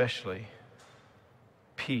especially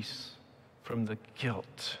peace from the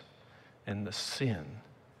guilt and the sin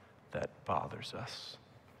that bothers us.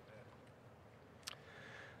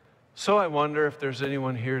 So I wonder if there's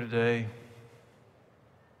anyone here today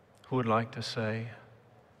who would like to say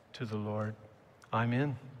to the Lord, I'm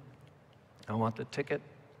in. I want the ticket.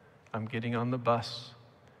 I'm getting on the bus.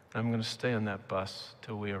 I'm going to stay on that bus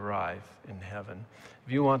till we arrive in heaven.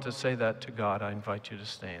 If you want to say that to God, I invite you to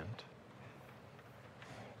stand.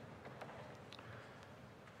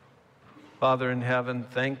 Father in heaven,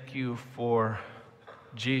 thank you for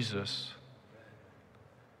Jesus,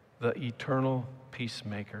 the eternal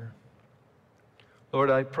peacemaker. Lord,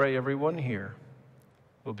 I pray everyone here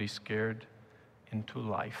will be scared into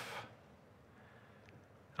life.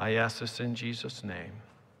 I ask this in Jesus' name.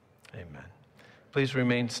 Amen. Please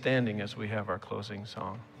remain standing as we have our closing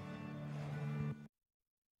song.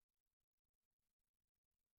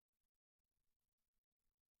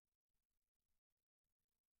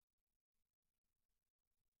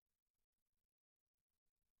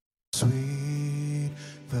 Sweet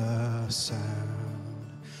the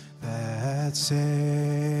sound that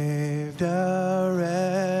saved a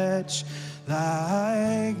wretch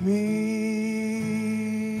like me.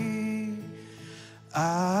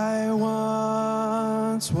 I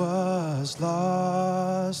once was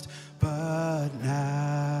lost, but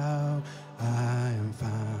now I am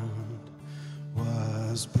found.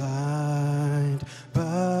 Was blind,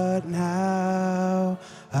 but now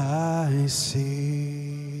I see.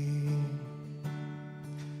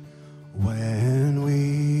 When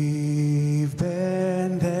we've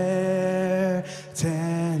been there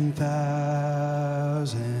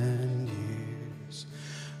 10,000 years,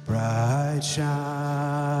 bright shining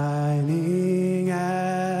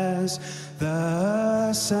as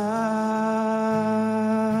the sun,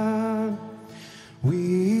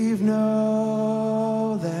 we've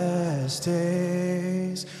no less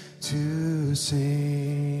days to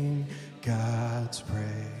sing God's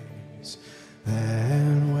praise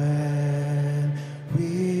than when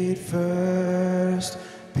we'd first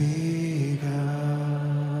begun.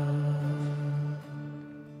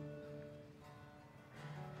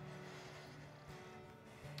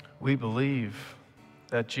 We believe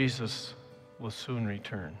that Jesus will soon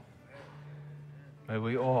return. May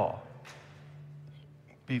we all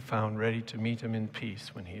be found ready to meet him in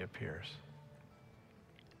peace when he appears.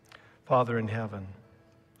 Father in heaven,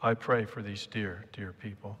 I pray for these dear, dear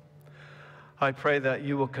people. I pray that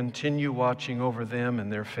you will continue watching over them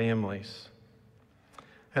and their families.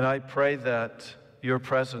 And I pray that your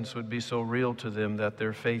presence would be so real to them that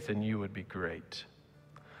their faith in you would be great.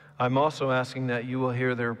 I'm also asking that you will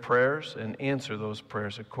hear their prayers and answer those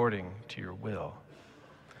prayers according to your will.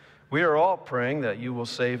 We are all praying that you will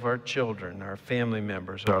save our children, our family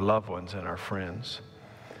members, our loved ones, and our friends.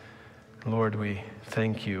 Lord, we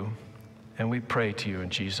thank you and we pray to you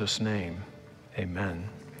in Jesus' name. Amen.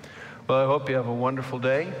 Well, I hope you have a wonderful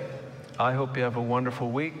day. I hope you have a wonderful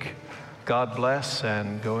week. God bless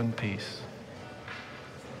and go in peace.